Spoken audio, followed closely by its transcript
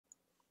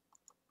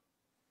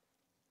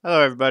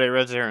Hello, everybody.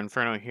 Red Zero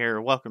Inferno here.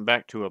 Welcome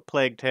back to A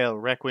Plague Tale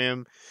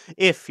Requiem.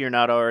 If you're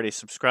not already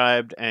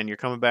subscribed and you're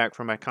coming back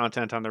for my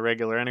content on the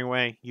regular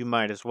anyway, you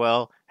might as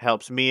well. It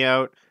helps me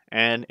out,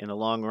 and in the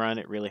long run,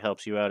 it really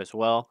helps you out as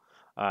well.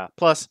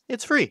 Plus,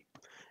 it's free.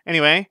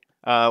 Anyway,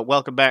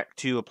 welcome back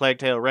to A Plague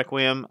Tale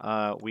Requiem.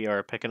 We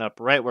are picking up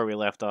right where we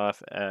left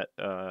off at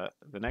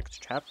the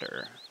next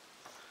chapter.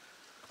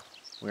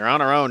 We're on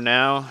our own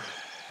now.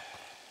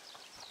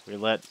 We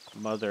let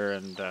Mother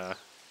and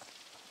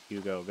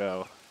Hugo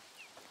go.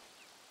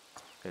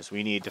 Because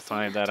we need to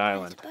find that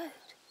island.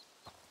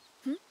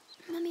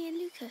 Mummy and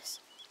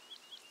Lucas.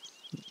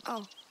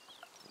 Oh.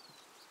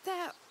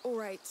 They're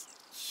alright,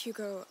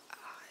 Hugo.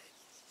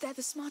 They're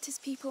the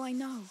smartest people I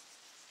know.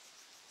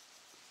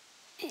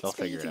 It's They'll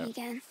figure it bleeding out.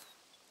 again.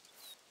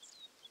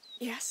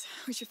 Yes,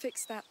 we should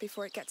fix that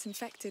before it gets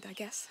infected, I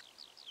guess.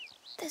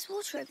 There's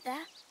water over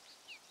there.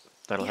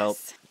 That'll help.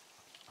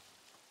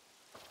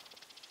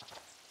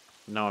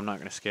 No, I'm not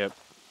going to skip.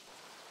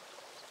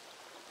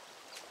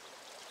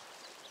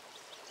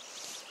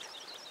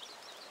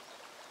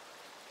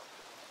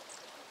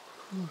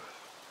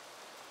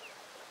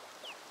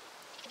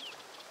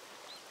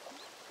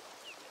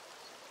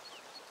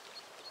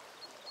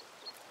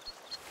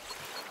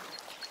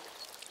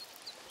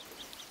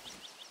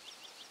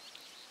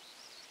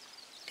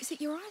 Is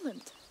it your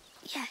island?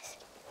 Yes.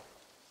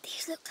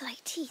 These look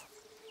like teeth.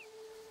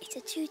 It's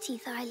a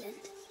two-teeth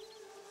island.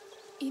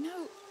 You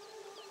know,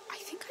 I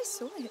think I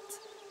saw it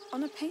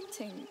on a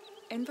painting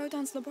in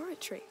Vaudin's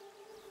laboratory.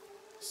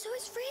 So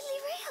it's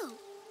really real.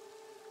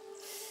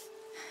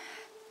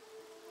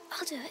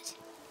 I'll do it.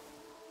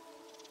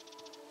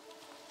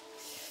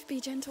 Be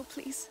gentle,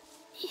 please.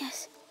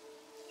 Yes.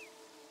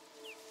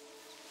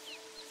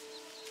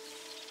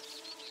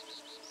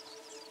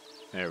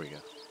 There we go.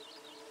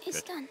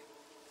 It's Good. done.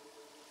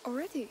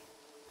 Already?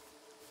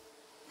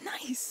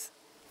 Nice.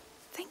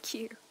 Thank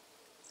you.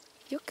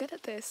 You're good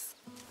at this.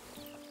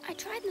 I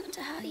tried not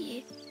to hurt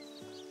you.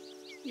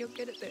 You're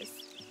good at this.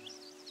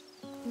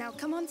 Now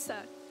come on,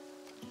 sir.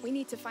 We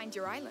need to find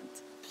your island.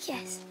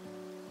 Yes.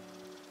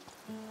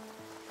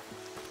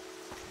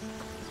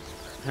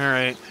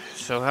 Alright,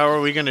 so how are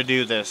we going to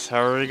do this?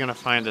 How are we going to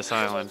find this How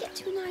island? do we get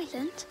to an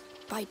island?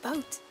 By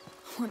boat,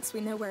 once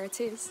we know where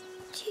it is.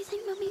 Do you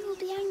think Mummy will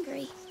be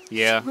angry?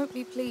 Yeah. She won't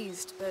be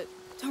pleased, but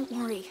don't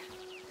worry.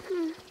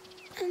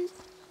 And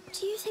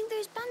do you think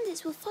those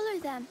bandits will follow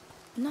them?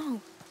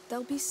 No,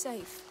 they'll be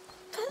safe.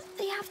 But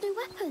they have no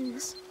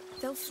weapons.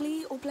 They'll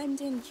flee or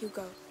blend in,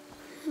 Hugo.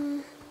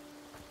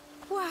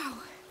 Wow,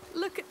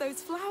 look at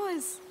those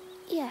flowers.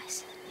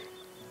 Yes.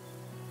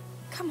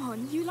 Come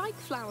on, you like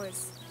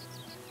flowers.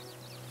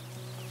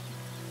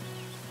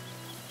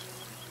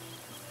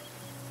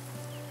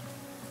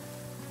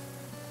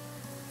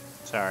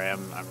 Sorry,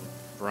 I'm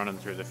running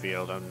through the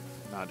field. I'm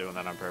not doing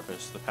that on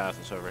purpose. The path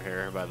is over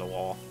here by the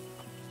wall.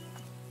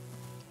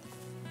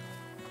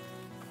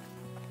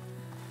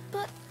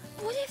 But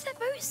what if their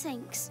boat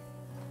sinks?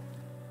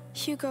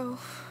 Hugo,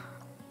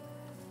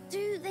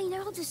 Do they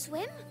know how to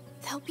swim?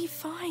 they'll be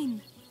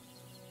fine.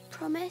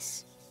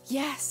 Promise?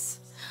 Yes.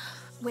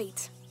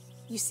 Wait,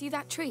 you see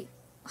that tree?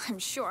 I'm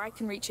sure I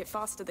can reach it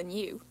faster than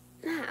you.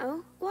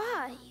 Now?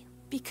 Why?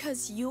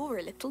 Because you're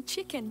a little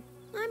chicken.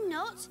 I'm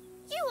not.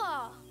 You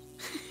are.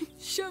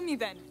 Show me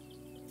then.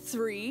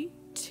 3,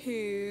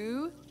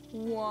 2,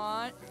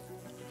 1.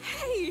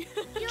 Hey!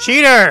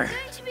 Cheater!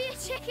 Going to be a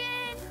chicken.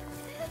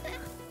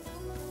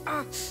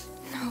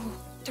 No,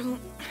 don't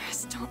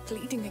start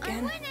bleeding I'm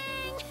again. winning.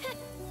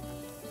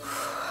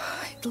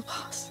 It'll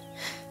pass.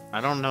 I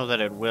don't know that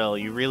it will.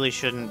 You really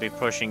shouldn't be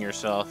pushing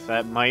yourself.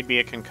 That might be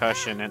a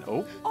concussion and...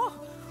 Oh, Oh!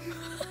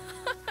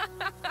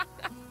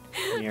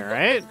 you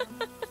alright?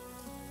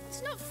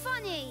 It's not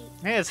funny.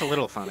 Hey, it's a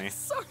little funny.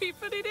 Sorry,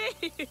 but it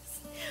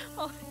is.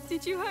 Oh,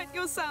 did you hurt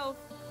yourself?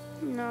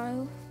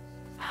 No.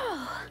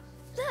 Oh,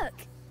 look.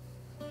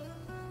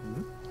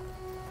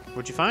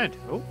 What'd you find?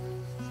 Oh,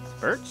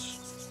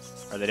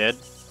 birds? Are they dead?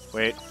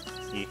 Wait.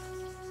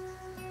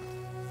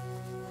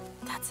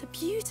 That's a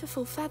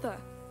beautiful feather.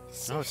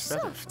 So it's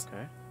feathers. soft.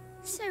 Okay.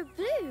 So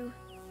blue.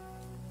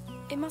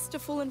 It must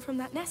have fallen from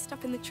that nest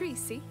up in the tree,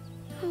 see?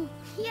 Oh,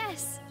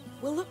 yes.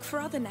 We'll look for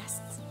other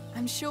nests.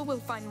 I'm sure we'll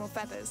find more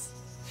feathers.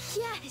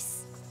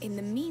 Yes. In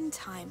the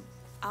meantime,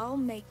 I'll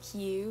make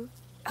you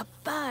a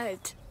bird.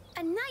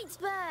 A night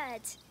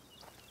bird.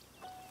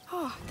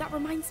 Oh, that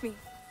reminds me.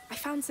 I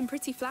found some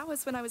pretty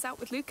flowers when I was out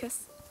with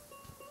Lucas.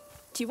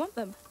 Do you want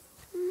them?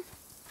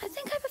 I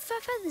think I prefer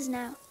feathers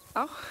now.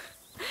 Oh,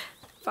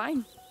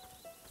 fine.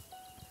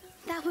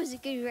 That was a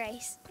good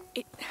race.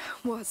 It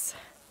was.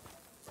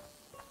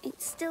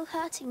 It's still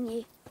hurting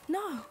you.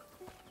 No.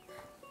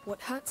 What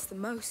hurts the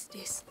most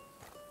is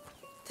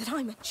that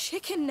I'm a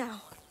chicken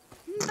now.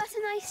 But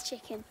a nice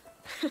chicken.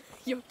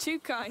 You're too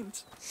kind.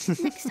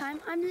 Next time,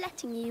 I'm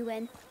letting you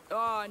win.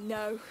 Oh,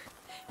 no.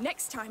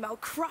 Next time I'll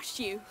crush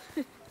you.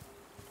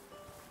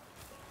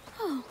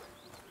 Oh,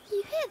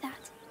 you hear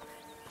that?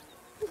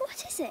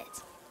 What is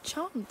it?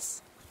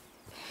 Chants.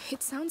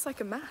 It sounds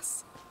like a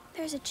mass.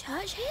 There's a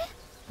church here?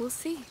 We'll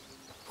see.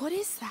 What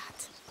is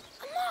that?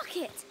 A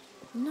market!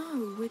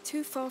 No, we're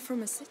too far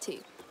from a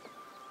city.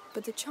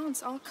 But the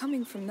chants are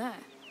coming from there.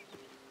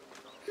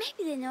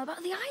 Maybe they know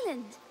about the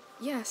island.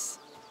 Yes.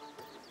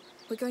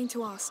 We're going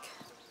to ask.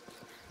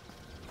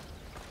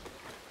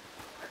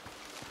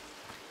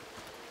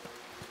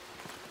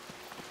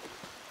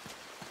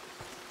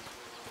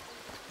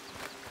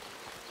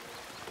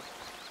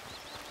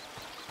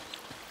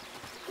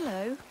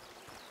 Hello.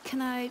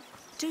 Can I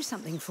do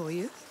something for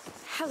you?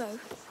 Hello.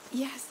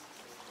 Yes.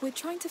 We're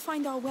trying to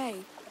find our way.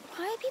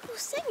 Why are people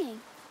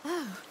singing?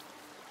 Oh,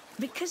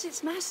 because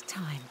it's Mass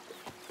time.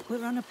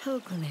 We're on a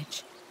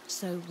pilgrimage,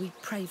 so we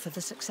pray for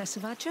the success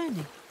of our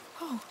journey.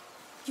 Oh,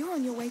 you're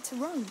on your way to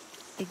Rome.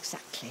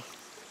 Exactly.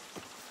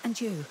 And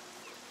you,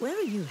 where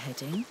are you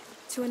heading?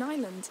 To an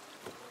island.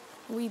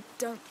 We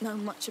don't know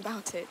much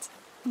about it.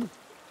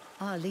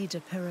 Our leader,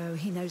 Perrault,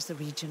 he knows the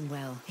region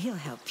well. He'll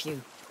help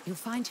you. You'll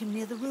find him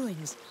near the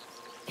ruins.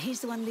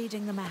 He's the one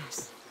leading the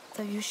Mass,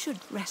 though you should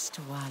rest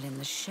a while in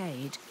the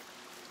shade.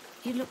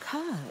 You look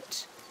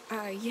hurt.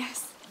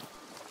 Yes.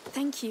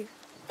 Thank you.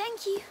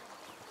 Thank you.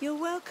 You're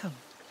welcome.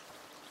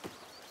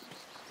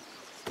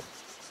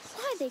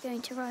 Why are they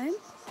going to Rome?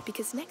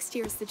 Because next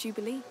year is the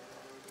Jubilee.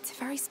 It's a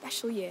very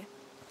special year.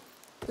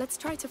 Let's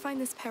try to find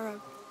this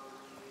Perrault.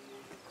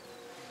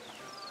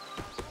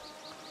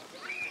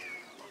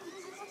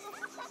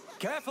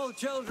 Careful,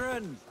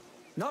 children!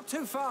 Not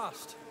too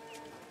fast!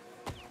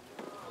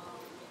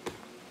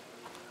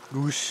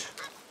 Goose.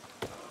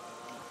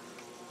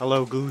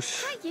 Hello,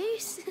 Goose. Hi,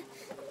 Goose.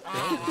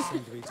 They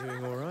seem to be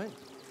doing all right.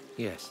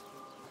 Yes.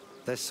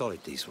 They're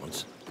solid, these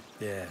ones.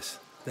 Yes,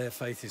 their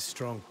faith is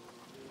strong.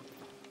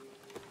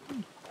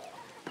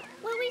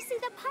 Will we see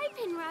the Pope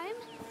in Rome?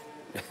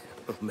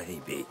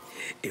 Maybe,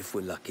 if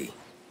we're lucky.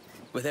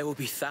 But there will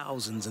be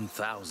thousands and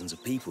thousands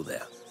of people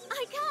there.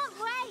 I can't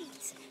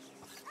wait.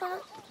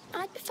 But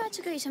I'd prefer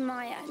to go to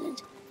my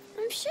island.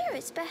 I'm sure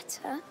it's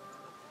better.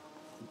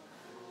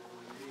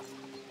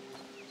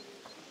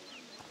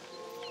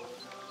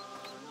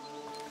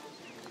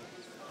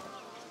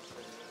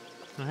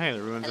 Oh, hey,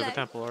 the ruins of a Hello.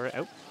 temple already.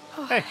 Oh,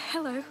 Oh, hey,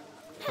 hello.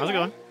 how's it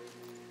going?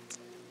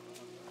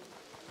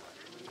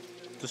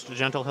 Just a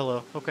gentle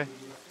hello. Okay.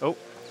 Oh.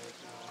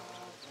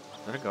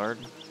 Is that a guard?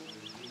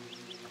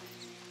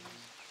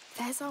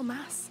 There's our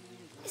Mass.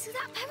 Is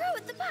that Perrault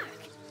at the back?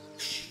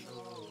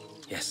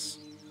 Yes.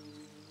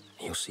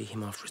 You'll see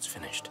him after it's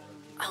finished.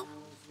 Oh,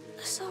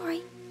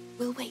 sorry.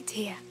 We'll wait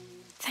here.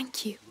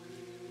 Thank you.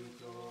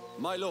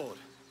 My lord,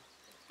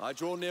 I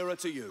draw nearer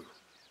to you.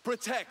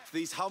 Protect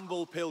these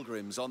humble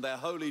pilgrims on their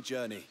holy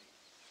journey,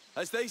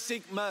 as they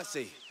seek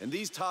mercy in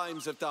these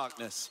times of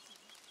darkness,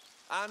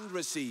 and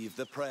receive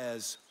the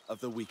prayers of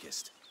the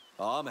weakest.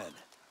 Amen.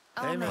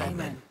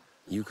 Amen.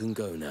 You can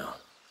go now.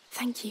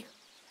 Thank you.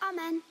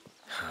 Amen.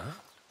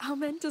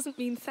 Amen doesn't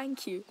mean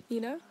thank you, you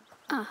know?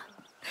 Ah.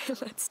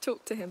 Let's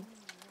talk to him.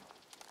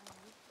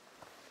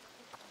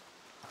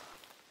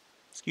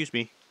 Excuse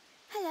me.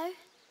 Hello.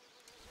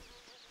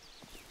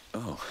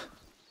 Oh,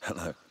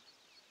 hello.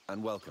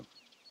 And welcome.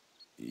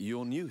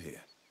 You're new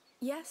here.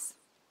 Yes.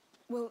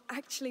 Well,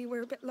 actually,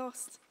 we're a bit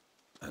lost.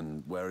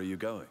 And where are you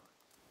going?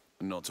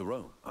 Not to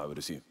Rome, I would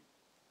assume.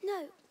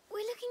 No, we're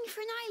looking for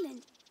an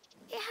island.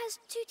 It has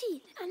 2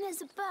 teeth, and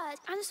there's a bird,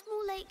 and a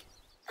small lake,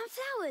 and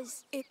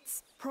flowers.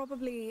 It's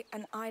probably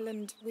an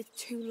island with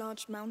 2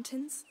 large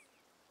mountains.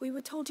 We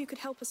were told you could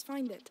help us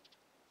find it.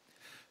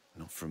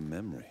 Not from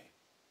memory.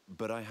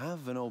 But I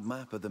have an old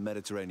map of the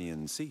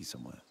Mediterranean Sea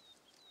somewhere.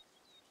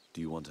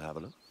 Do you want to have a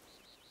look?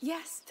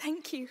 Yes,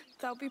 thank you.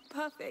 That'll be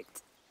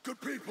perfect.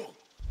 Good people,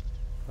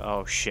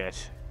 Oh,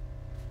 shit.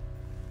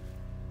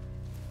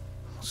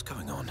 What's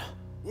going on?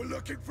 we're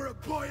looking for a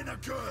boy and a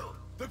girl.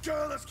 The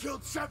girl has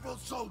killed several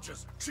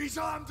soldiers. She's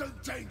armed and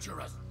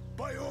dangerous.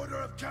 By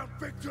order of Count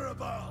Victor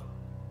Abal.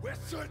 We're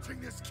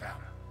searching this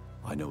camp.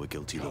 I know a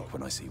guilty look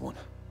when I see one.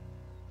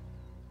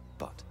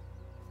 But,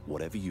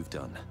 whatever you've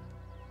done,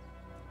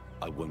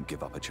 I won't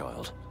give up a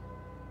child.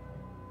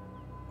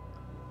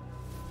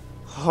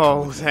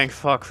 Oh, thank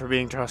fuck for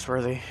being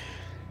trustworthy.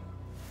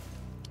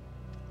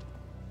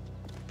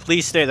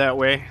 Please stay that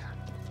way.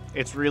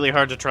 It's really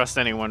hard to trust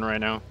anyone right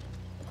now.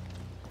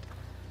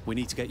 We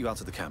need to get you out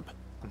of the camp.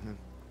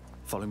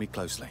 Follow me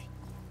closely.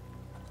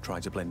 Try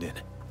to blend in.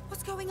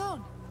 What's going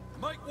on?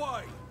 Make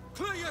way!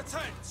 Clear your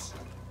tents!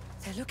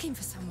 They're looking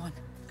for someone.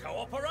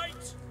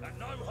 Cooperate, and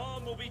no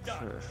harm will be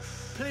done.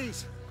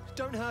 Please,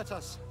 don't hurt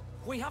us.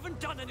 We haven't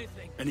done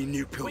anything. Any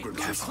new pilgrims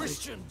We're to find?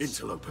 Christians.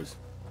 Interlopers.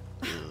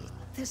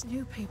 There's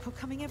new people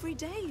coming every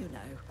day, you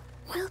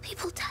know. Will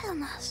people tell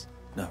on us?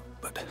 No,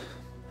 but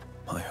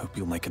I hope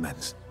you'll make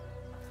amends.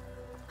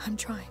 I'm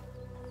trying.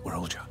 We're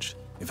all judged,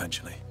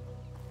 eventually.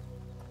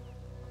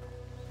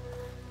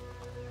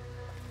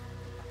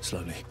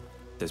 Slowly.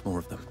 There's more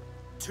of them.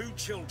 2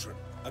 children,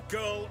 a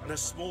girl and a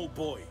small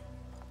boy.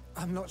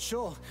 I'm not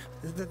sure.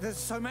 There's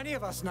so many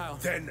of us now.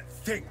 Then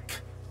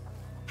think.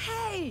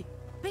 Hey!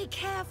 Be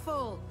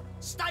careful!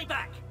 Stay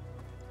back!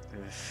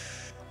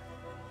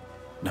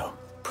 No.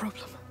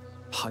 Problem.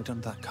 Hide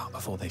under that car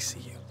before they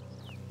see you.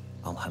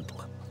 I'll handle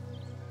them.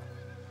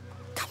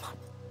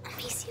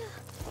 Amicia!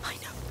 I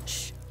know.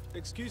 Shh.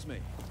 Excuse me.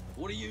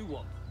 What do you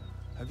want?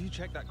 Have you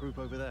checked that group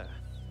over there?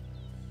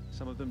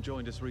 Some of them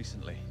joined us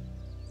recently.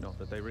 Not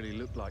that they really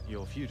look like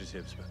your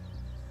fugitives, but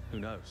who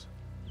knows?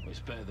 Well, it's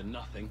better than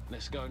nothing.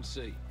 Let's go and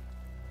see.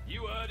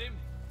 You heard him.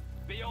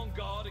 Be on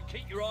guard and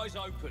keep your eyes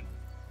open.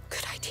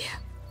 Good idea.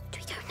 Do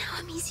we go now,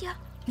 Amicia?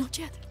 Not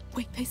yet.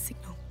 Wait, there's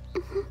signal.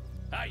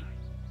 Hey,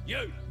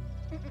 you!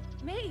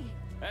 Me?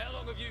 How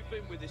long have you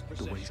been with this The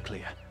procession? way's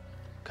clear.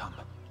 Come.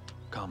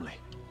 Calmly.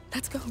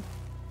 Let's go.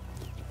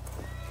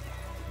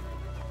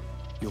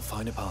 You'll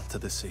find a path to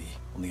the sea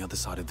on the other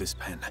side of this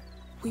pen.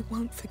 We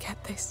won't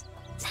forget this.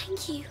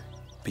 Thank you.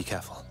 Be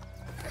careful.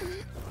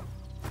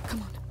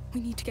 Come on.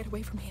 We need to get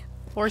away from here.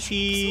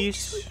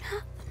 Horsies.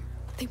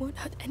 They won't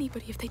hurt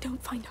anybody if they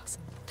don't find us.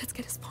 Let's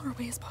get as far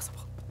away as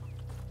possible.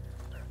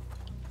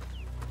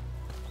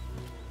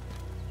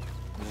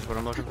 Is this what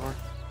I'm looking for?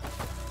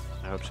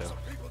 I hope so. Some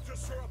people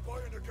just saw a boy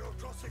and a girl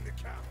crossing the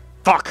camp.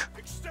 Fuck!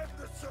 Extend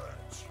the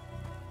search.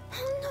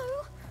 Oh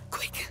no!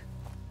 Quick!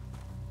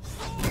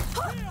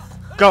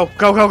 Go,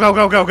 go, go, go,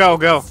 go, go, go,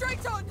 go!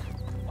 Straight on!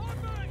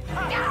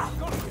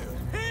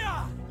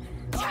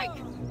 Take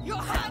your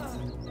hands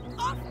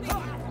off me!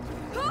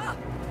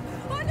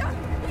 Oh no!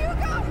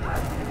 Hugo!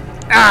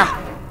 Ah!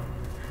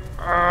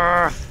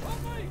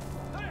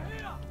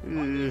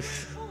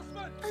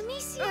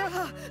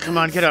 Amicia! Come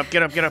on, get up,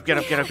 get up, get up, get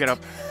up, get up, get up.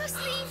 We must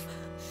leave!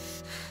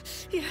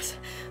 Yes,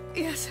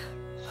 yes.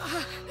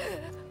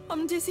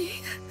 I'm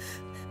dizzy.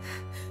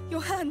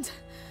 Your hand.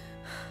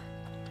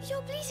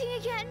 You're bleeding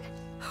again!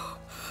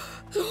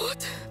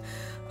 Lord.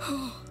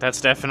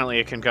 That's definitely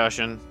a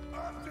concussion.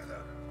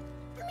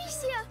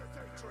 Amicia!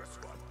 Dangerous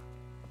one.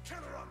 Kill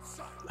her on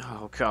sight.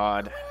 Oh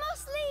god. We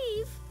must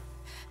leave!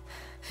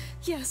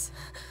 Yes.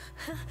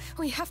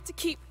 We have to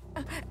keep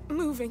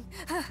moving.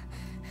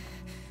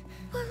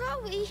 Where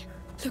are we?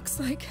 Looks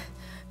like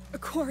a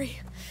quarry.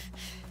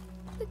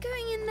 We're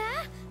going in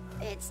there?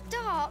 It's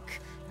dark.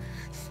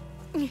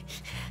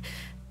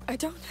 I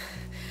don't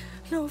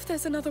know if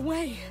there's another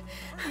way.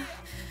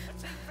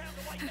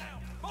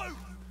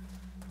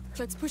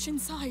 Let's push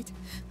inside.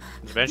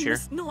 There's a bench We here.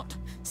 must not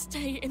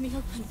stay in the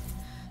open.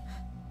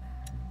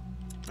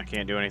 I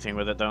can't do anything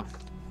with it though.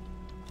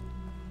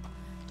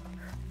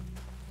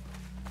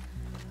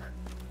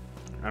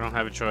 I don't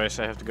have a choice.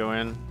 I have to go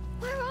in.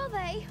 Where are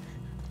they?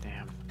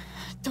 Damn.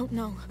 Don't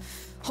know.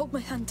 Hold my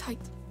hand tight.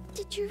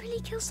 Did you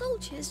really kill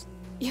soldiers?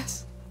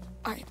 Yes.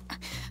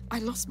 I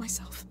lost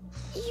myself.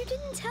 You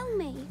didn't tell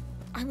me.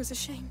 I was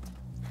ashamed.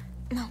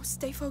 Now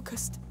stay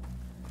focused.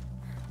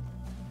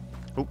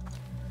 Oop.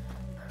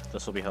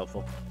 This will be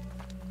helpful.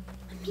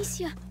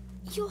 Amicia,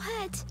 your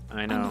head.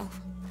 I I know. know.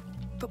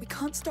 But we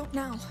can't stop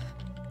now.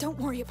 Don't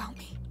worry about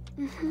me.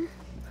 Mm-hmm.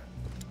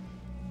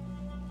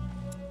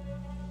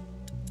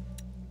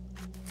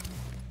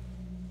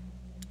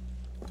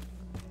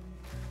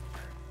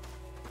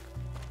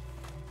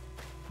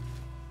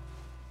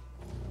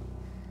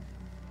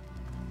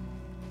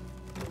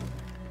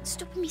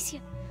 Stop, Amicia.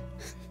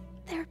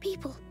 There are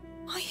people.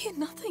 I hear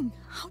nothing.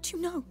 How do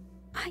you know?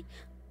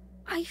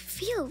 I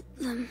feel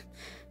them.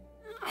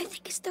 I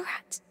think it's the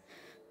rats.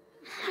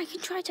 I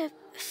can try to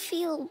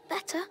feel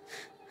better.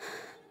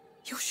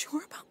 You're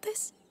sure about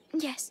this?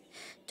 Yes,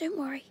 don't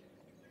worry.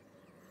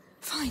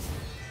 Fine.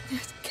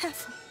 Yes,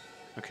 careful.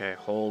 Okay,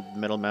 hold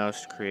middle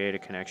mouse to create a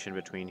connection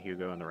between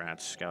Hugo and the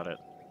rats. Got it.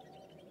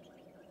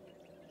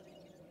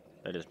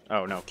 That is.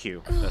 Oh no,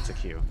 Q. That's a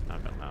Q,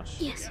 not middle mouse.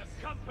 Yes,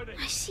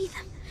 I see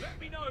them.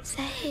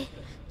 They're here.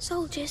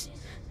 Soldiers.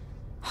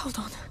 Hold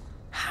on.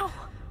 How?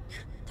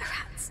 The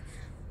rats.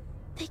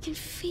 They can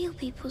feel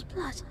people's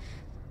blood.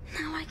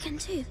 Now I can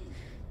too.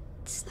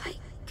 It's like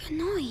a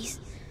noise.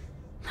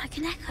 Like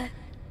an echo.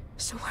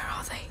 So where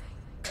are they?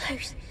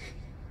 Close.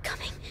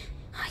 Coming.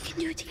 I can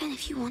do it again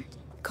if you want.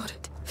 Got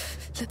it.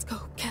 Let's go.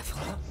 Careful.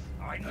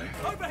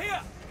 Over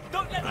here!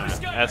 Don't let them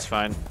escape! That's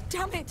fine.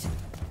 Damn it!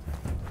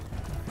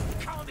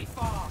 Can't be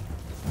far!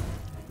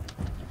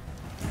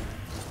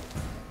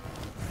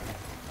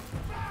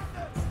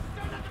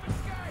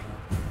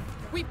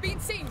 We've been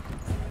seen.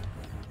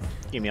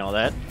 Give me all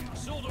that.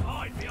 Saw them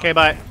hide behind Okay,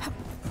 bye.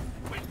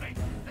 with me.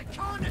 They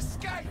can't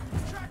escape.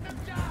 Track them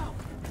down.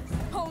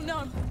 Oh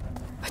no!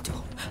 A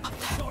door up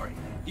there. Sorry,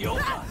 you're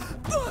done.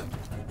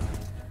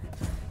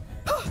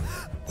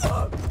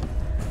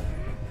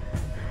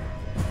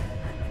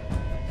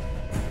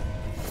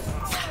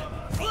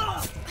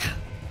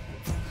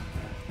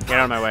 Get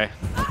out of my way.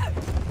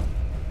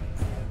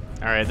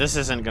 Alright, this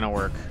isn't gonna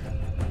work.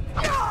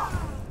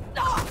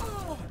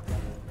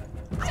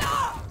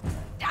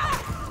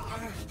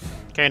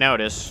 Okay, now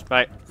it is.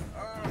 Bye.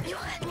 Your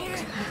head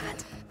looks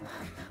bad.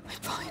 I'm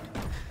fine.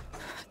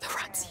 The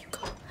rats, Hugo.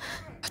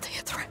 Are they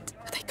a threat?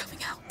 Are they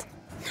coming out?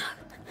 No,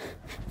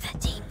 they're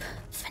deep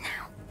for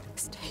now.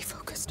 Stay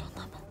focused on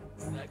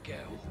them. That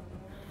girl,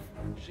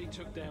 she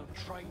took down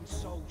trained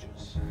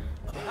soldiers.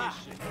 Ah,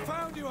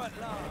 found you at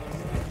last.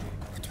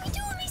 What do we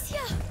do,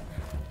 Amicia?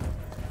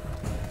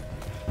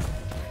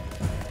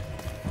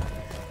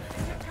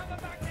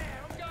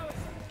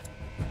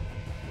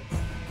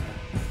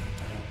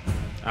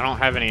 I don't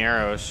have any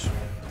arrows.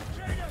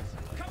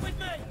 Come with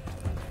me.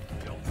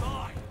 You'll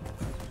die.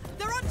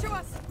 They're onto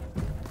us.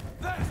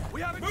 There!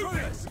 We have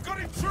intruders! We've got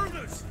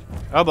intruders!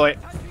 Oh boy.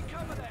 Take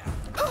cover there.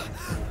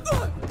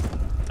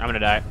 I'm gonna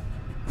die.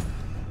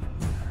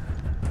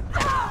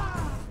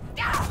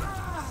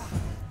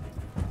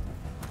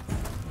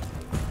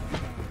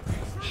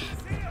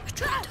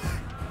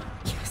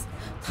 Yes,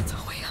 that's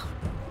our way out.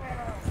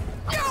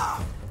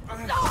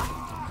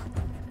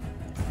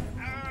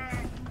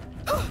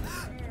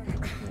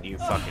 You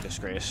fucking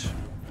disgrace.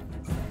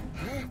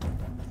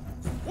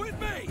 With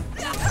me!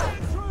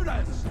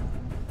 Intruders!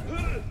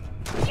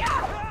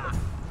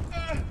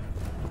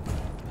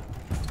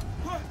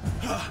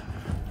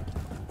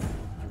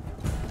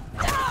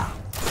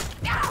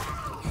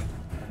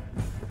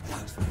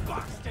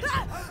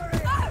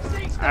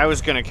 I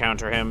was gonna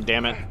counter him,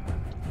 damn it.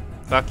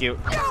 Fuck you.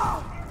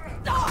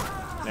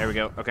 There we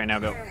go. Okay, now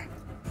go.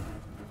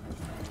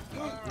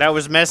 That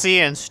was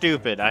messy and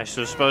stupid. I was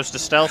supposed to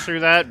stealth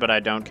through that, but I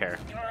don't care.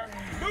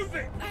 Move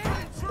it!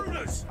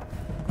 Intruders!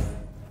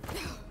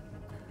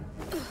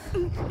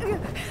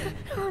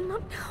 Oh,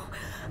 not now.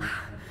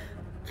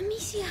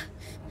 Amicia.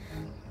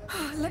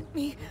 Let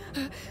me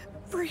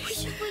breathe. We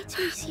should wait,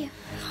 Amicia.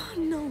 Oh,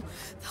 no,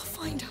 they'll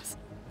find us.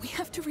 We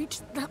have to reach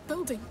that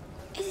building.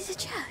 Is it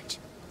a church?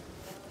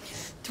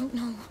 Don't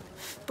know,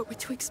 but we're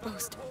too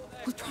exposed.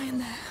 We'll try in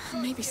there.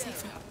 Maybe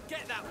safer.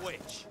 Get that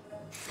witch.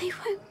 They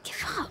won't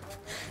give up.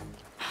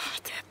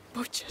 They're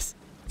butchers.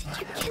 Did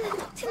you kill her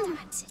locked in the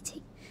Red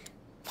City?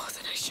 More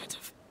than I should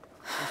have.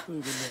 Let's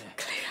move in there.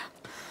 Clear.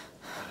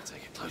 Better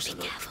take a closer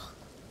look. Careful.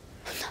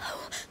 No.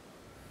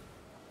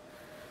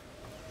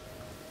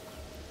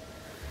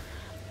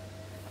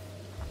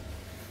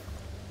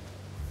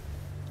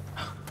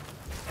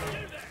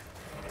 You there!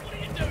 What are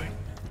you doing?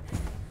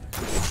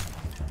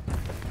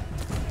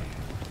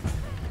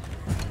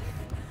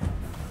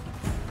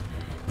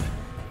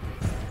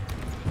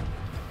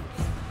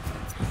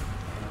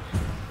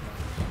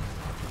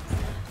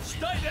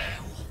 Stay there,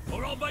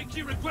 or I'll make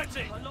you regret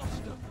it. I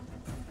lost him.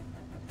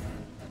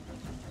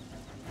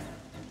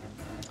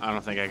 I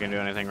don't think I can do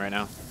anything right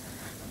now.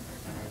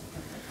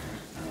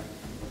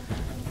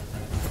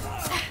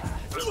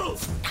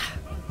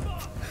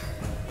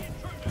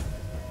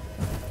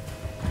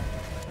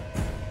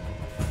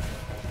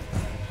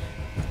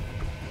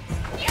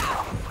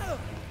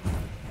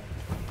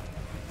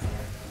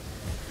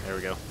 There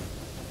we go.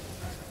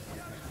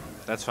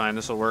 That's fine,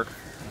 this'll work.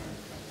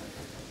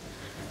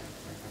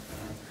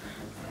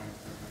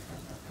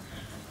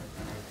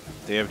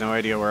 They have no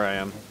idea where I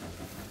am.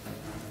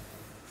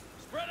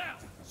 Spread out.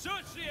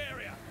 Search the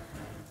area.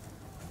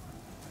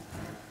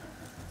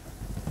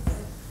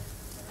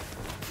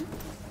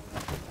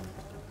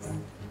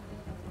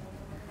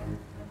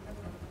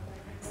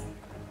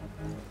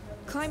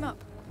 Climb up.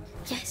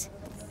 Yes.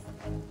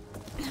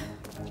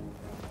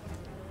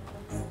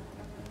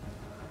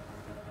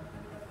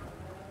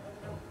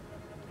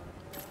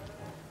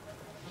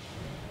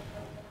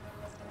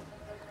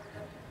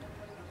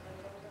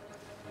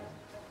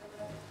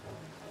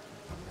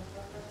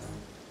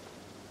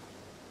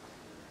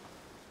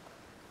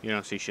 You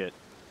don't see shit.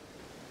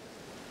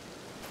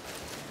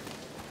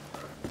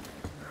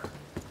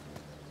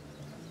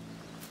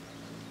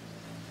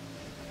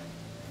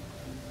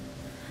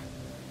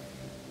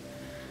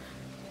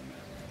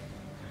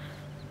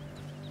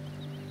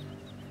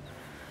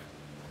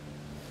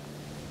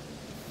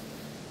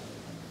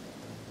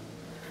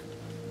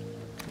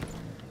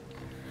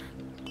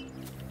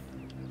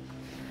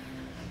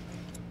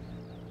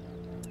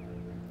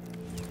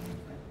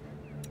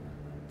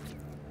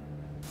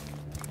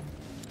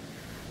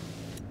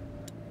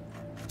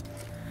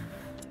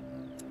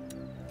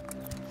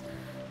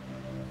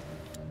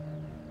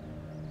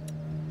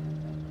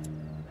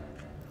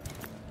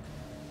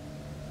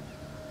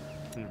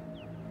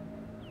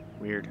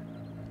 Weird.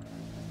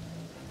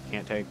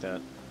 Can't take that.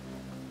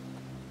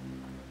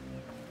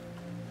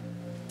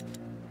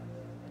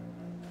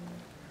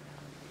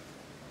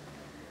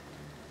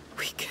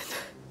 We can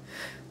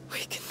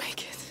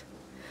make it.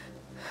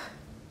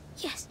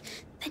 Yes.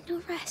 Then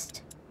you'll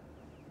rest.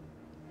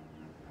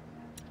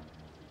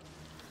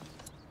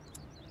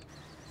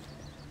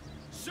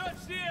 Search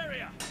the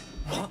area.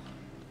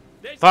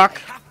 There's Fuck!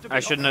 have to be I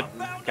shouldn't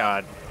a- have.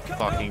 God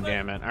fucking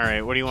damn it.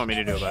 Alright, what do you want me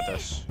to do about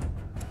this?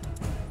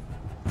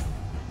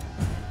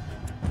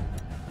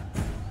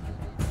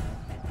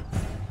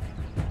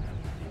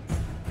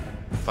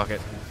 Fuck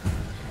it.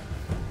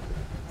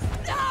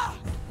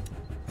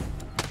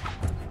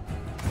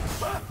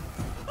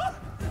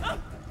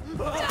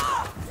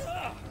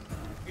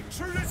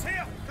 Intruders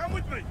here! Come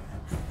with me!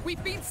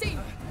 We've been seen.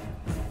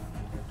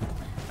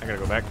 I gotta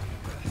go back.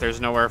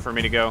 There's nowhere for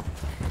me to go.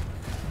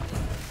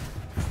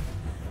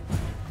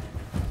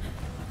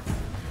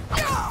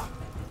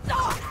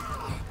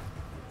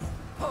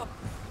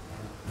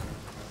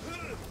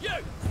 You!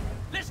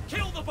 Let's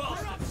kill the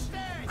bastards!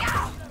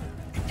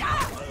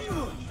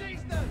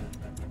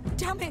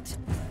 Damn it.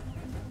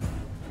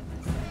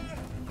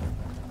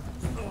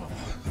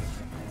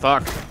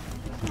 Fuck.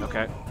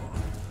 Okay.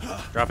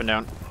 Dropping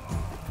down.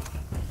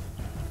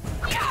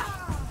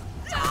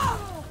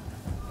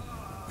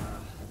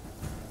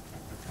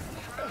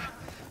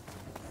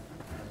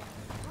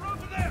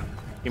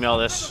 Give me all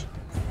this.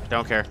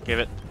 Don't care. Give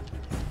it.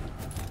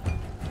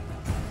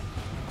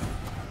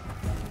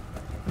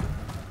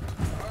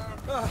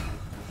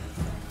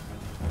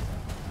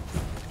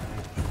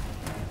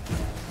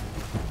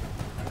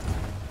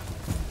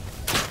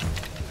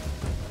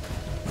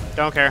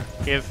 Don't care.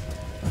 Give.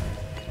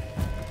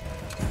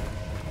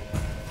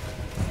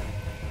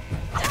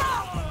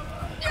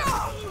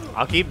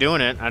 I'll keep doing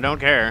it. I don't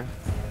care.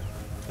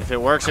 If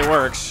it works, it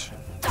works.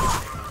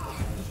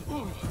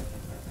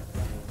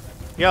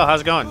 Yo,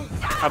 how's it going?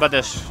 How about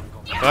this?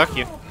 Fuck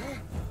you.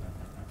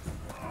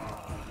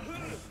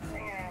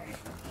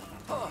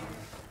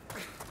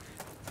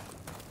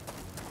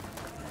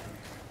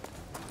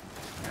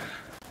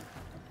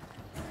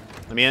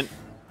 Let me in.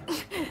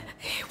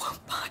 He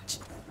won't budge.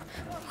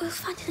 We'll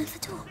find another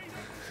door.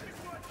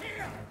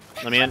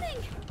 Let me in.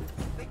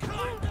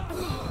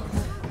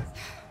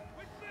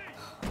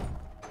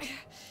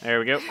 There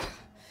we go.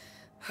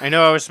 I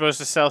know I was supposed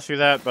to stealth through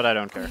that, but I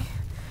don't care.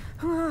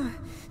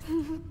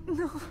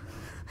 No.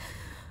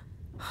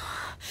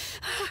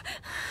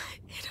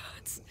 It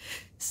hurts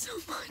so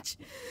much.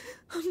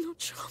 I'm not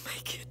sure I'll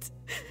make it.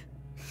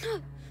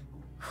 No.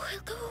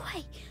 We'll go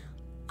away.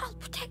 I'll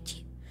protect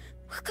you.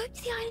 We'll go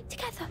to the island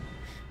together.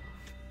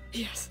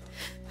 Yes.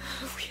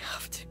 We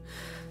have to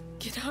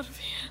get out of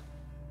here.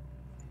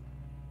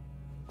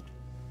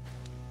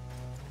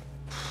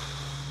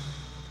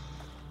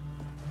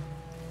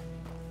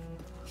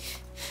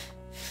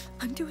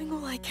 I'm doing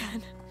all I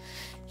can.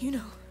 You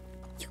know.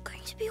 You're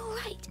going to be all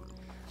right.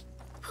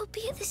 We'll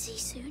be at the sea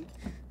soon.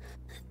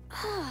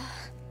 Ah,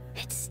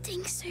 it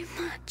stinks so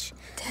much.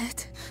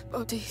 Dead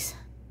bodies.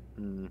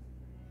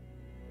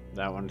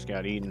 That one's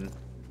got eaten.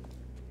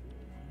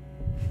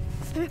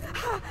 No,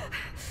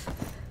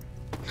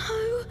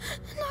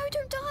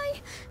 don't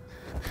die.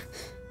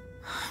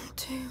 I'm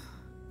too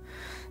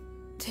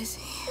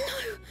dizzy.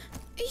 No,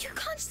 you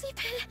can't sleep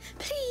here.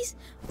 Please,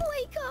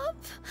 wake up.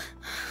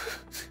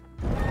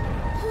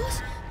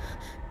 What?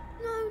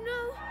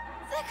 No,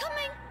 they're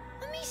coming.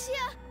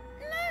 Amicia,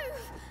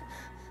 move.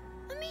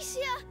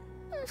 Amicia,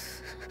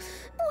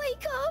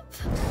 wake up.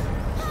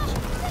 Ah,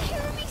 they're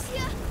here,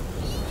 Amicia.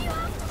 You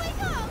have to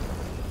wake up.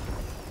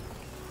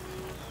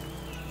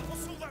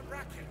 What's all that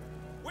racket?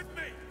 With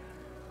me!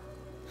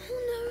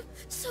 Oh no,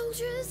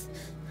 soldiers.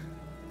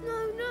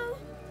 No.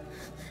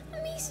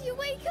 Amicia,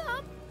 wake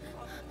up.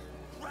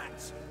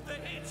 Rats! They're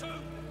here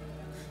too!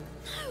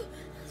 No,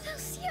 they'll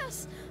see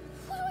us.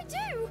 What do I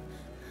do?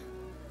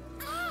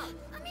 Ah,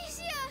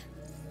 Amicia.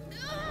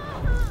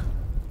 Ah.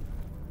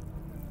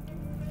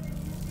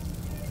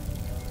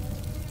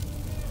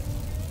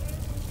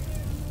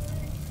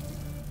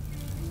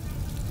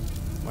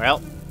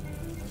 Well.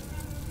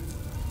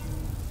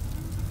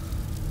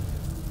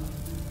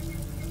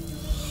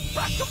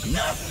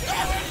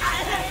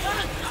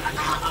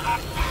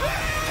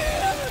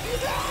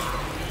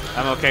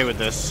 I'm okay with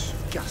this.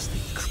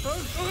 Disgusting. Was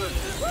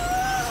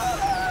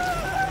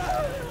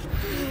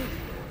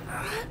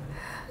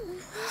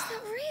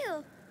that real?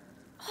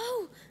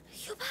 Oh,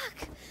 you're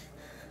back.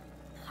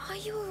 Are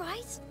you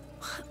alright?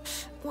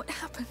 What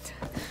happened?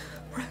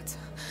 Rats.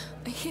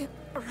 I hear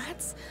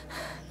rats.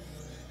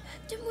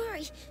 Don't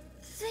worry,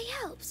 they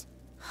helped.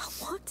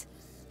 What?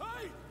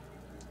 Hey!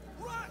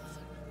 Rats!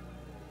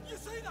 You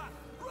see that?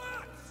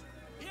 Rats!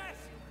 Yes!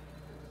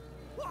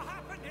 What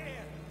happened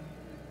here?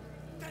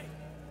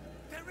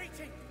 They're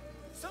eating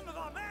some of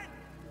our men!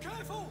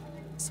 Careful!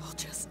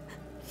 Soldiers.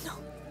 No.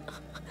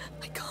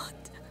 I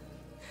can't.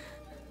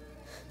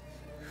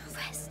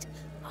 Rest.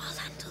 I'll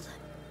handle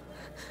them.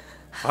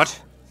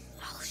 What?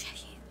 I'll show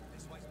you.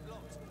 This way's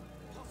blocked.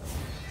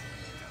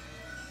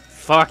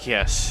 Fuck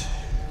yes.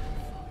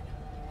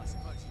 I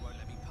suppose you won't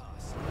let me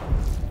pass.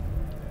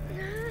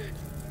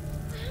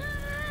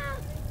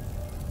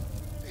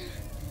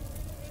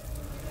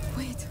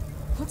 Wait.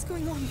 What's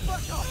going on?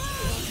 Back up!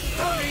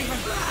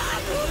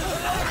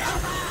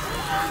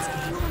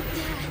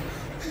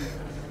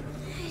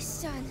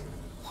 It's done.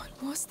 What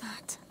was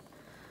that?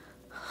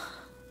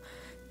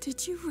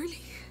 Did you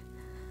really?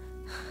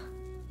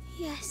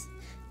 Yes.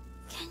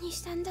 Can you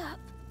stand up?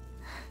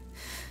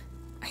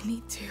 I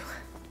need to.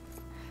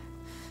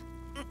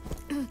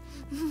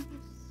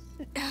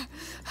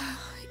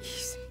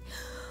 Easy.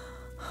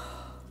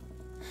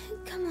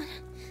 Come on.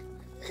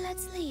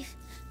 Let's leave.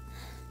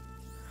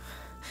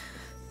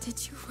 Did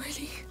you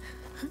really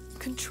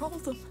control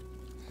them?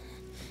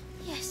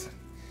 Yes.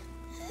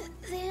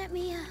 They let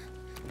me,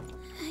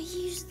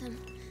 use them.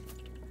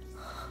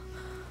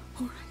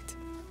 All right.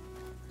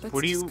 Let's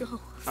What do just you...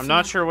 go. I'm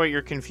not sure what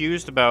you're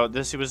confused about.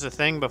 This was a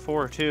thing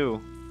before,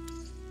 too.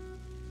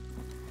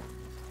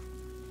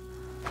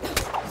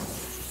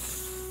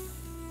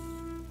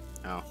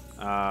 Oh.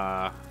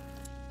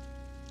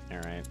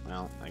 Alright,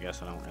 well, I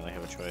guess I don't really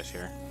have a choice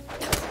here.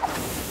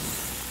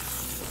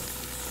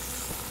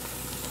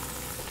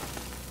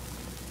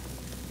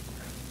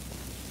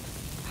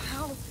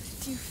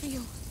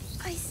 feel?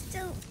 I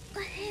still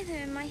hear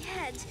them in my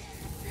head.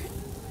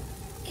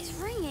 It's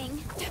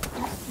ringing.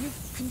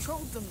 You've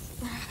controlled them,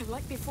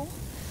 like before?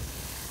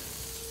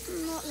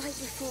 Not like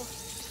before.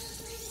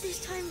 This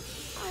time,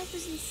 I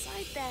was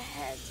inside their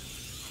head.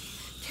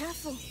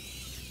 Careful.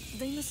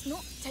 They must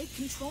not take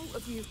control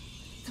of you.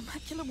 The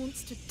macula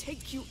wants to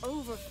take you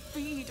over,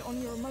 feed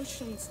on your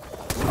emotions.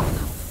 You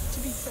have to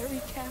be very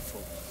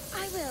careful.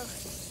 I will.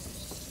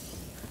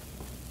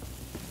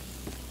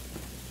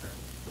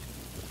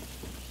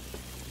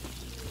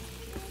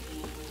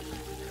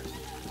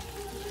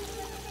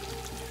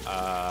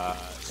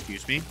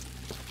 Excuse me.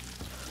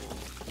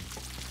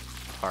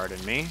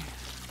 Pardon me.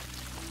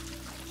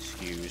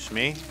 Excuse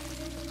me.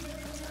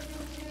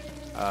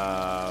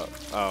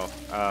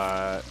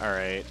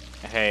 Alright.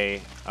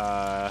 Hey,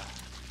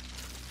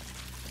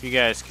 you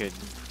guys could...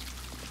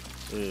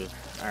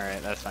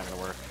 Alright, that's not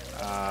gonna work.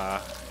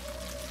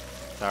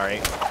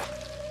 Sorry.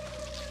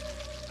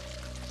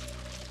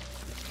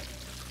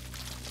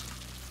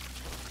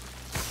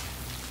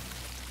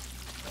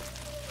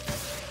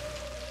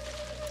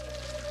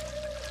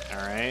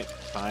 Alright,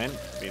 fine.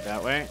 Be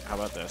that way. How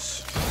about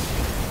this?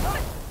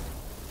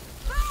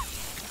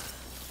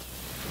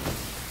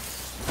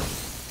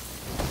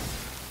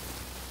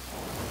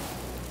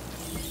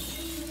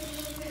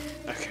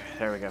 Okay,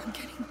 there we go. I'm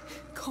getting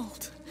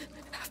cold.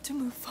 Have to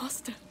move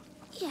faster.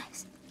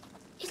 Yes.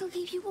 It'll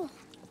keep you warm.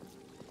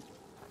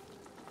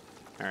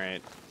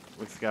 Alright,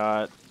 we've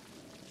got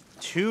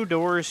 2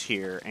 doors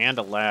here and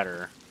a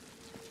ladder.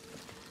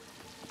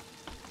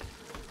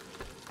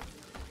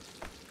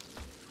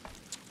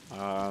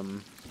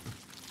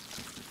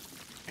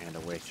 And a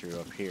way through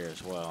up here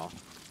as well.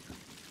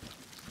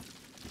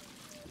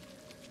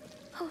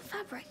 Oh,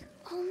 fabric.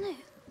 All new.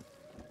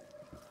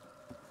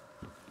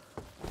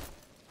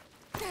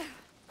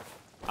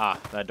 Ah,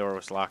 that door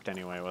was locked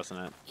anyway,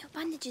 wasn't it? Your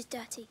bandage is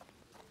dirty.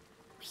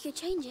 We could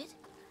change it.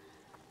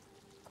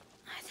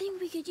 I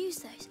think we could use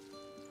those.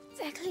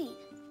 They're clean.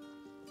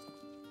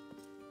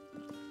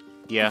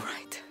 Yeah, All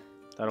right.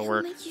 that'll It'll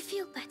work. make you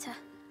feel better.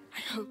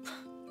 I hope.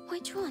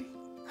 Which one?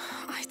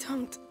 I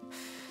don't.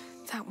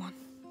 That one.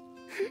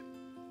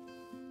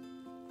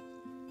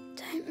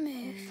 Don't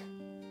move.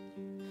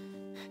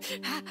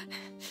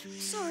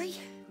 Sorry.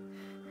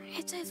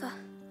 It's over.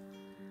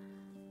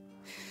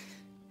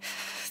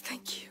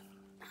 Thank you.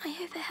 I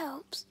hope it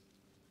helps.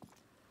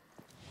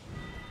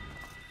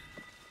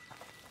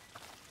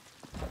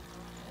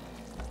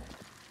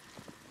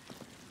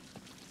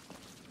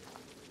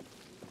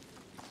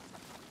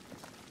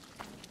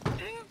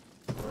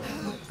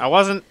 I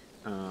wasn't.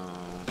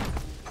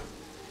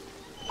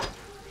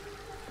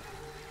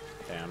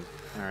 Damn.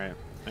 Alright,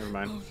 never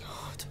mind. Oh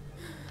Lord,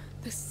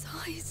 the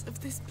size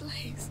of this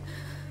place.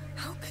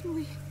 How can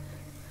we?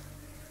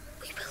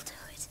 We will do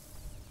it.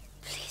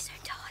 Please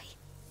don't die.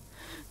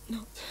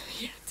 Not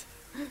yet.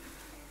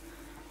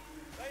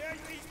 They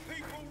ate these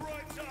people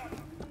right up!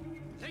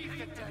 Leave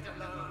the dead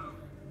alone.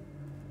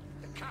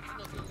 The captain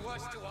will do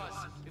worse to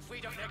us if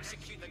we don't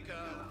execute the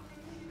girl.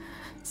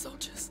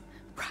 Soldiers,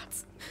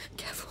 rats,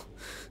 careful.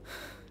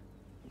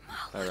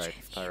 Alright,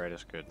 alright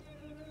is good.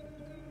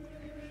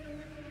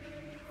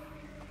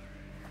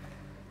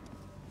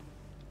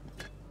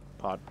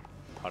 Pod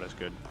is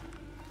good.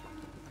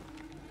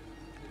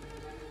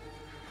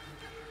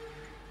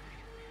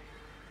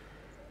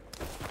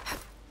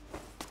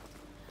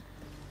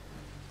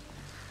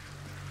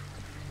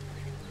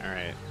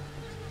 Alright.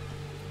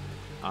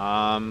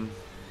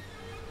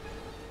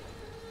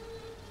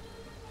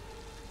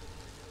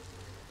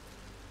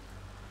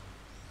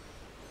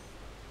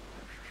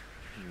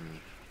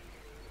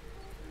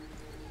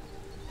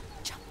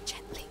 Jump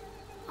gently.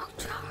 I'll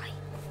try.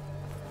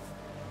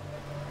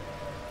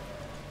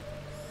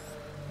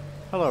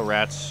 Hello,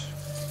 rats.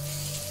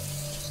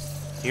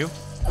 You?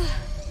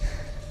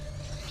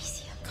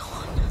 Amicia, go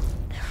on.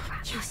 There are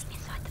rats hiding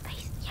inside the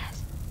base.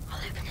 Yes. I'll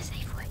open a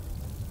safe way.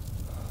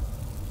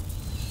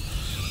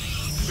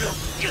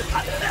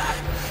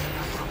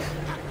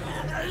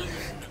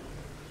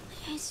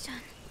 It's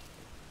done.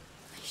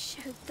 I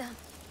showed them.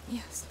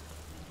 Yes.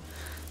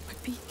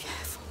 But be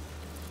careful.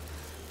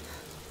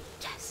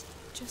 Yes.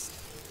 Just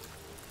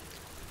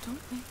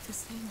don't make the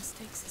same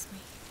mistakes as me.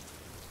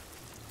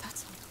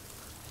 That's all.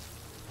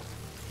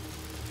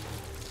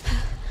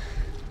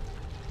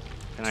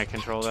 Can I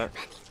control that?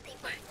 They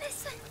won't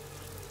listen.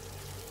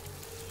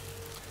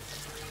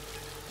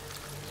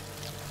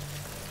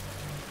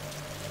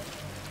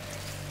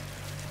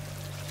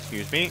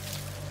 Excuse me?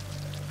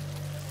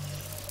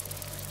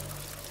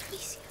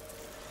 Amicia,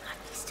 I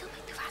can still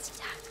make the rats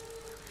attack.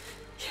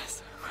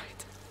 Yes,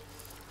 right.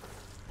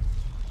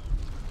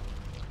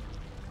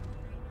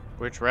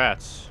 Which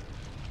rats?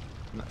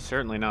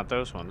 Certainly not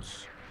those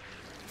ones.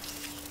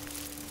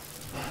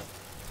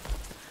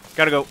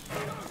 Gotta go.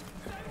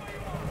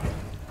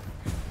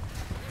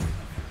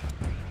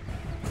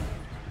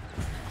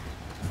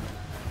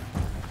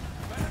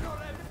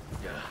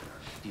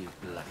 You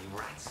bloody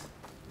rats.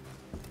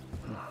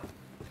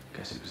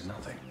 Guess it was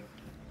nothing.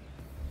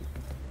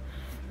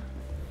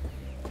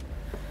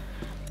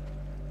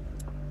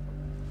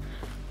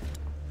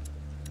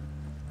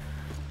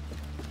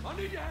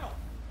 need your help.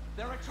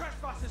 There are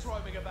trespassers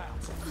roaming about.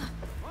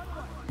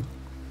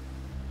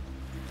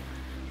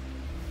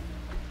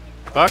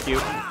 Fuck you.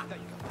 There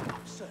you go.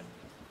 Sir.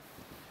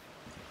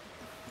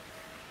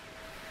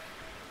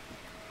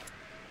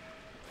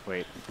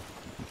 Wait.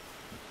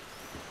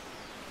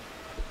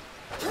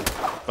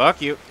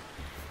 Fuck you.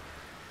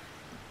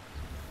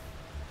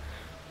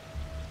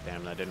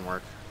 Damn, that didn't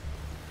work.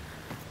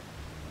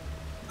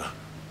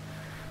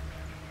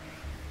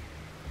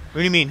 What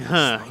do you mean,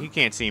 huh? You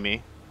can't see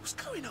me. What's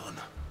going on?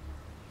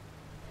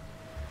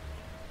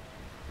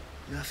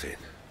 Nothing.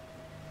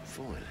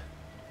 Fine.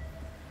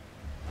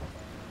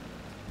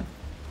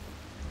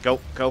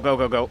 Go, go, go,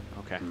 go, go.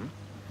 Okay.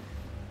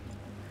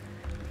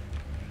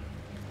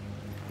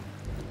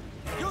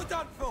 You're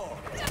done for.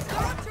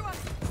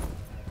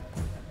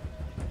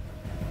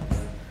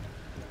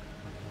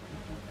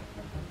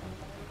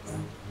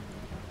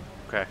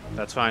 Okay,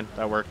 that's fine.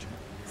 That worked.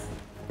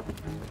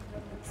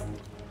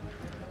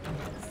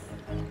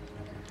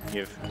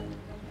 Give.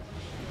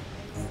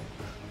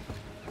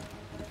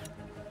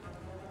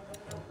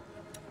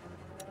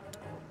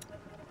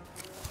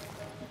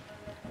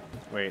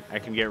 Wait, I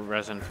can get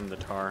resin from the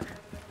tar,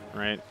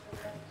 right?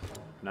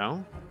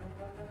 No?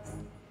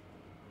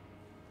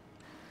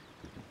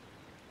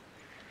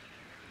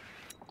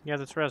 Yeah,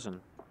 that's resin.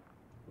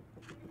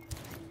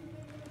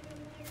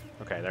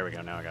 Okay, there we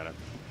go. Now I got it.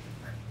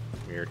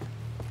 Weird.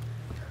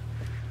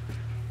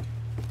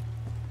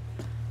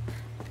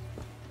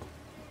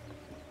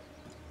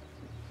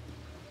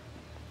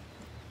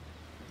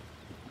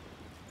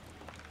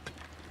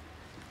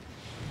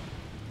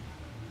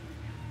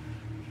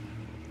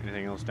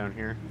 Anything else down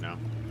here? No.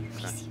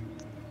 Okay.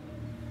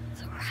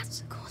 The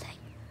rats are calling.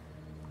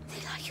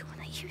 They like it when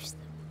I use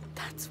them.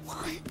 That's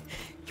why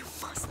you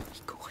must be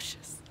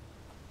cautious.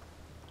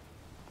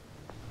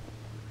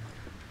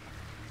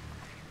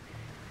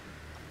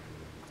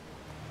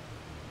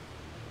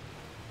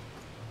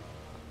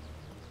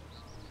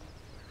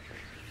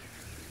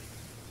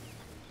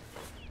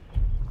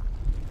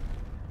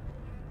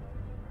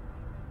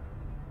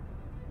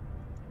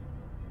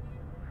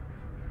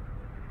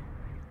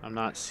 I'm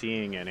not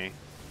seeing any.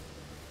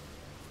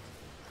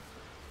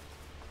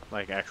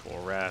 Like actual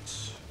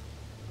rats.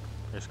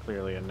 There's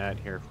clearly a net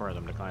here for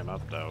them to climb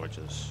up though, which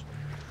is...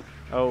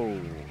 Oh.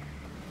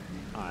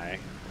 Hi.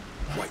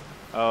 Wait.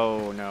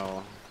 Oh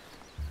no.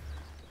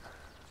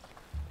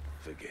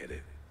 Forget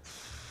it.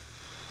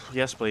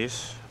 Yes,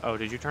 please. Oh,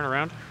 did you turn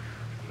around?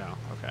 No,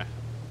 okay.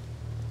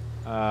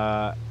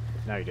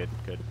 No you did.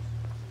 Good.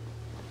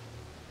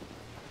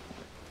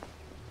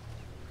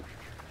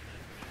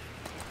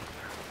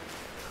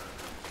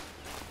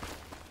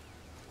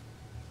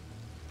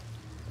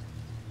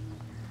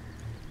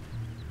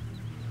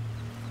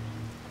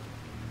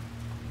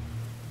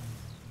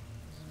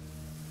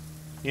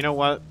 You know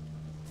what?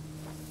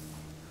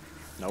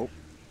 Nope.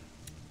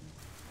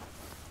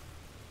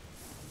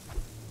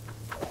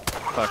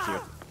 Fuck you.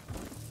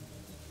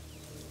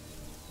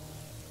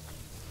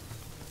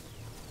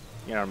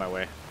 Get out of my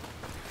way.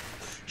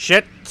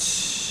 Shit!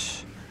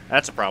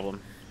 That's a problem.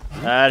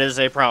 That is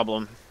a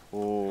problem.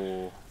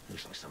 Ooh.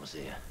 Looks like someone's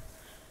here.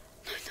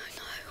 No, no,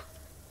 no.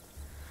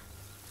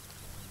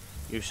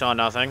 You saw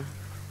nothing?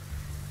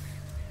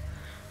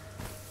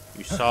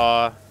 You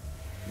saw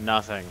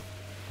nothing.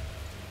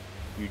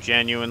 You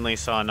genuinely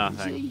saw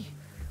nothing.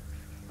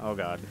 Oh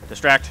god.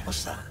 Distract.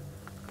 What's that?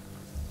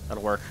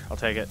 That'll work. I'll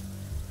take it.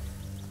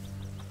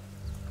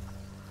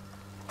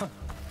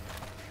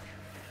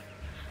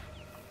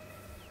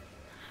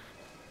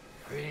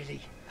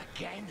 Really?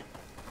 Again?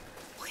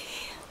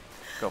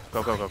 Go,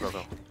 go, go, go, go,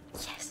 go.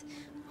 Yes.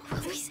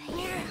 What will we say?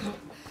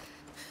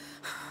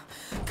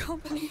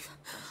 Can't believe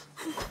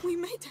we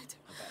made it.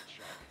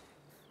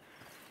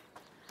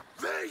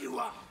 There you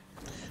are!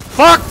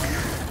 Fuck!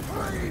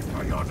 Brave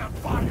for your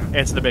defiance!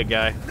 It's the big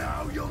guy.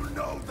 Now you'll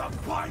know the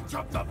bite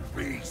of the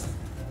beast!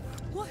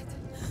 What?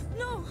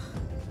 No.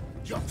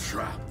 You're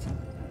trapped.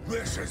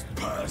 This is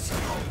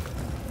personal.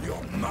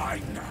 You're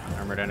mine now.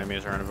 Armored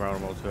enemies are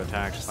invulnerable to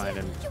attacks. Find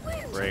and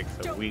break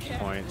the weak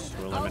points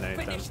to eliminate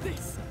them.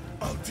 This.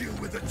 I'll deal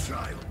with the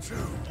child, too.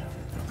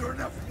 There are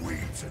enough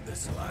weeds in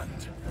this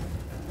land.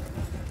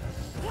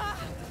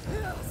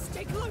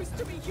 Stay close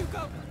to me,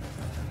 Hugo.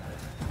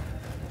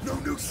 No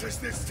nooses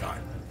this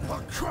time.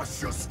 I'll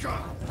crush your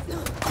skull.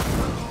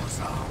 Claws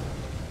out.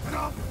 And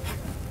I'll...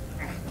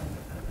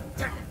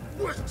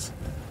 Witch!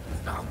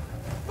 I'll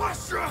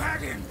bust your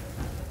head in!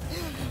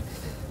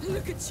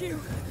 Look at you.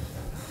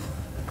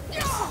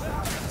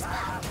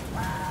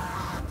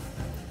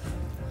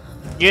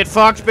 Get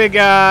fucked, big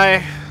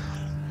guy!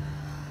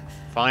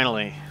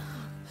 Finally.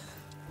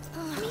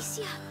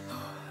 Amicia,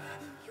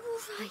 you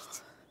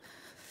alright?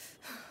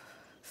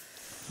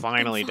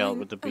 Finally I'm dealt fine.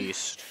 with the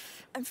beast.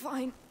 I'm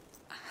fine.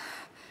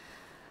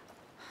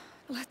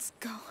 Let's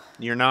go.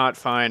 You're not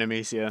fine,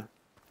 Amicia.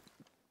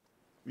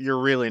 You're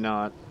really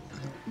not.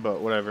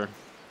 But whatever.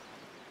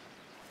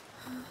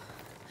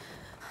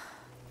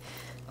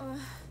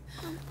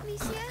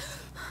 Amicia?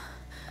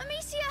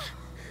 Amicia!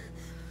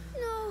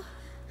 No.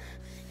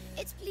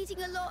 It's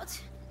bleeding a lot.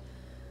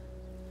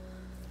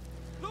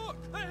 Look,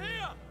 they're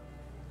here!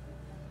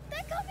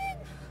 They're coming!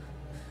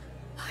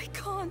 I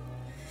can't.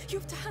 You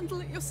have to handle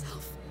it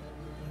yourself.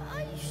 Are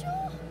you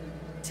sure?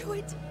 Do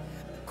it.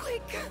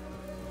 Quick.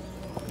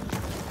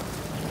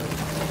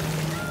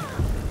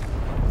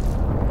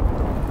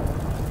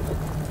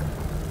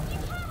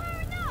 You've hurt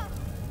her enough!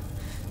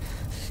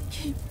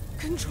 Keep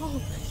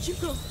control,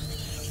 Hugo.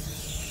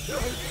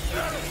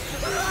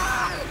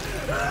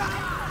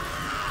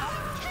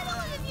 Kill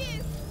all of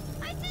you!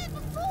 I did it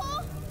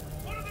before!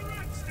 What are the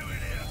rats doing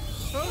here?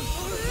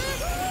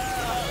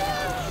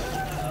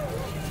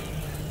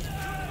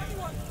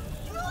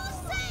 You're all the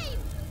same!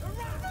 You're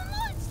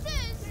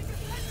monsters!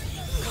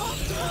 Calm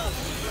down.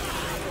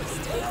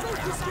 Stay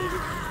focused, Hugo.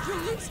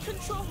 You'll lose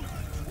control.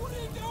 What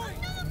are you doing?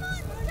 Another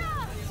monster!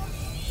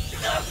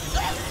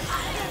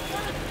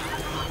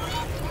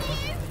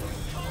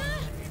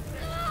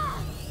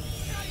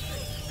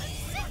 I'm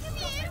sick of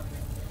you!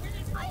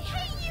 I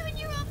hate you and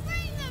you're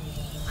offering them!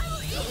 I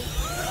will eat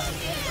all of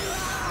you!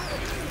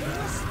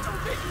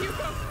 Stop it,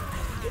 Hugo.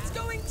 It's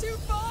going too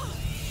far.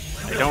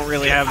 They don't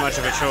really have much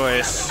of a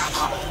choice.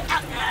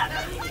 I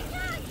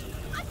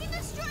can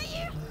destroy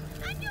you!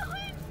 And your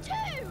home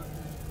too!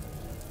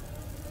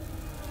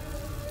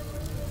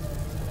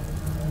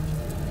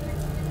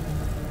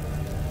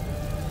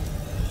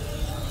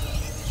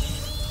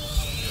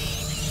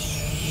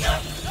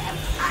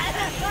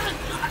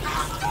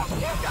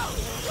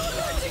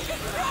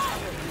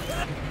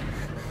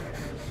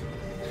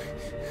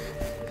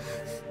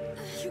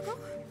 Hugo?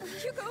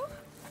 Hugo?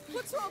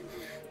 What's wrong?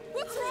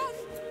 What's wrong?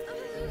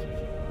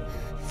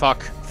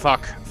 Fuck,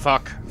 fuck,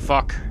 fuck,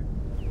 fuck.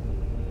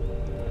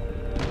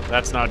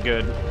 That's not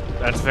good.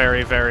 That's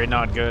very, very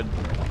not good.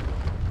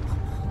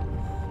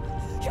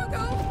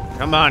 Hugo!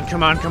 Come on,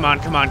 come on, come on,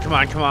 come on, come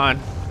on, come on.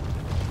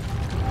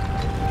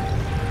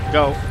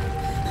 Go.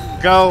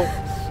 Go.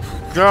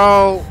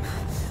 Go.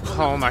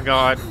 Oh my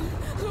god.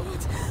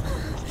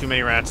 Too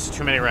many rats,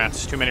 too many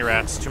rats, too many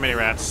rats, too many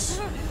rats.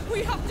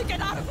 We have to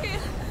get out of here.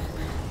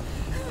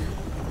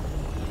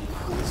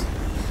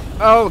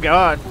 Oh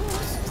god.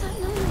 What's that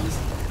noise?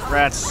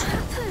 Rats. What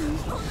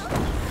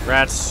happened?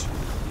 Rats.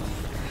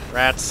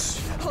 Rats.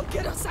 I'll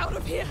get us out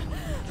of here.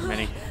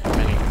 Many,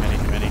 many, many,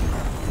 many.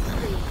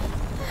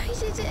 I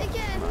did it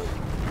again.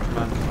 Come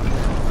on, come on,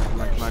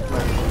 come on, come on, come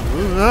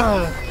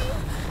on.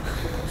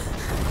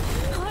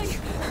 I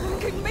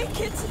can make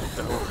it.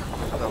 Go,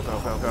 go, go,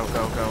 go, go,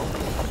 go, go.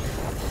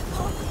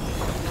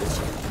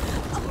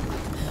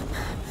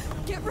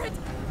 Get ready.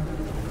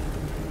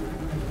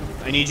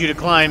 I need you to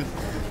climb.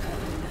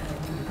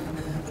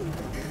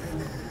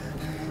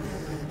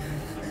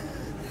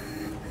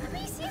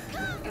 Amicia,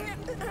 come!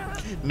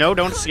 No,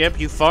 don't skip,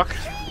 you fuck.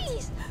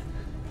 Please!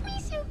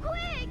 Amicia,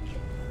 quick!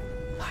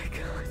 My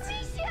God.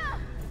 Amicia!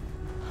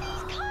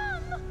 Please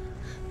come!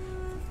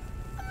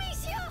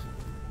 Amicia!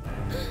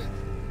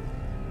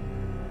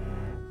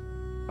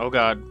 Oh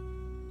god.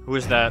 Who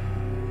is that?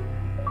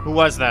 Who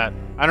was that?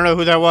 I don't know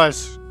who that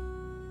was.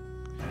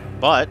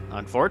 But,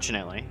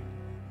 unfortunately,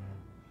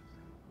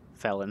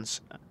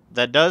 felons,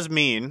 that does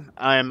mean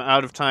I am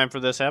out of time for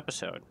this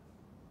episode.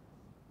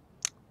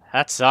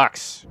 That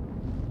sucks.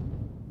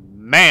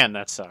 Man,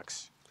 that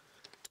sucks.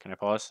 Can I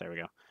pause? There we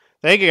go.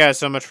 Thank you guys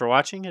so much for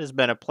watching. It has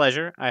been a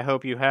pleasure. I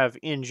hope you have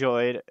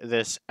enjoyed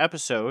this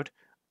episode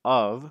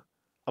of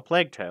A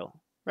Plague Tale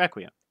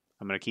Requiem.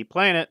 I'm going to keep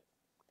playing it.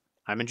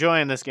 I'm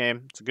enjoying this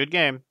game. It's a good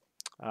game.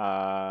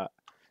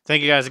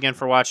 Thank you guys again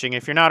for watching.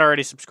 If you're not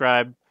already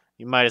subscribed,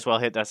 you might as well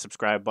hit that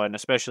subscribe button,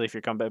 especially if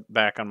you come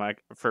back on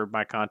for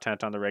my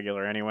content on the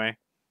regular anyway.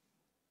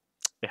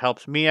 It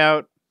helps me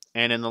out,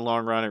 and in the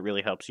long run, it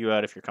really helps you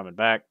out if you're coming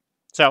back.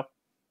 So,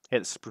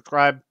 hit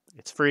subscribe.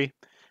 It's free.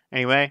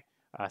 Anyway,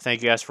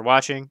 thank you guys for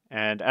watching,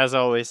 and as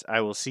always,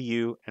 I will see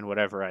you in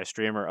whatever I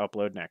stream or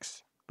upload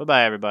next.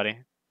 Bye-bye, everybody.